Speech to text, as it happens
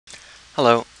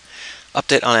Hello.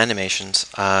 Update on animations.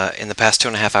 In the past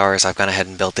 2.5 hours, I've gone ahead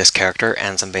and built this character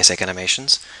and some basic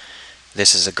animations.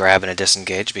 This is a grab and a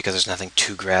disengage because there's nothing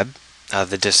to grab.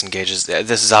 The disengage is,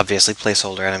 this is obviously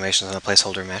placeholder animations on a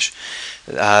placeholder mesh.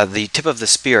 The tip of the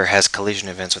spear has collision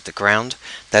events with the ground.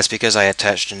 That's because I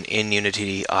attached an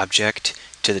in-Unity object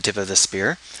to the tip of the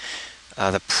spear.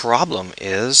 The problem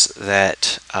is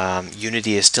that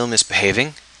Unity is still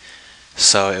misbehaving,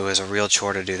 so it was a real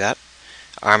chore to do that.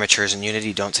 Armatures in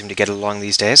Unity don't seem to get along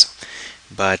these days,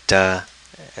 but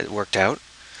it worked out.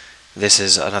 This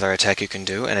is another attack you can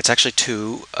do, and it's actually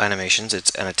two animations. It's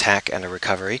an attack and a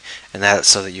recovery, and that's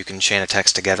so that you can chain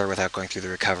attacks together without going through the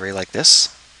recovery like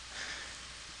this.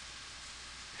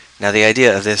 Now the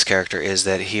idea of this character is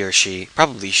that he or she,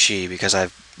 probably she because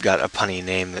I've got a punny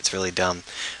name that's really dumb,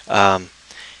 um,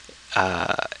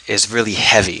 is really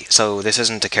heavy. So this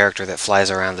isn't a character that flies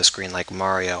around the screen like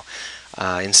Mario.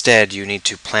 Instead, you need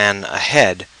to plan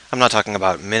ahead. I'm not talking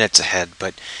about minutes ahead,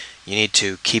 but you need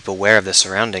to keep aware of the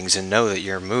surroundings and know that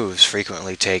your moves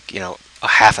frequently take, a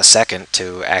half a second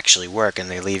to actually work,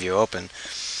 and they leave you open.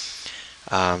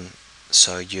 The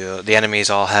enemies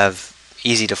all have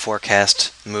easy to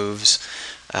forecast moves,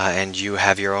 and you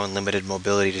have your own limited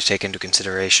mobility to take into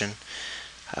consideration.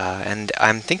 And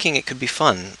I'm thinking it could be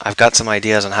fun. I've got some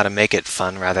ideas on how to make it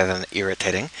fun rather than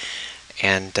irritating,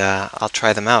 and I'll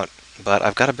try them out. But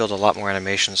I've got to build a lot more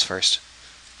animations first.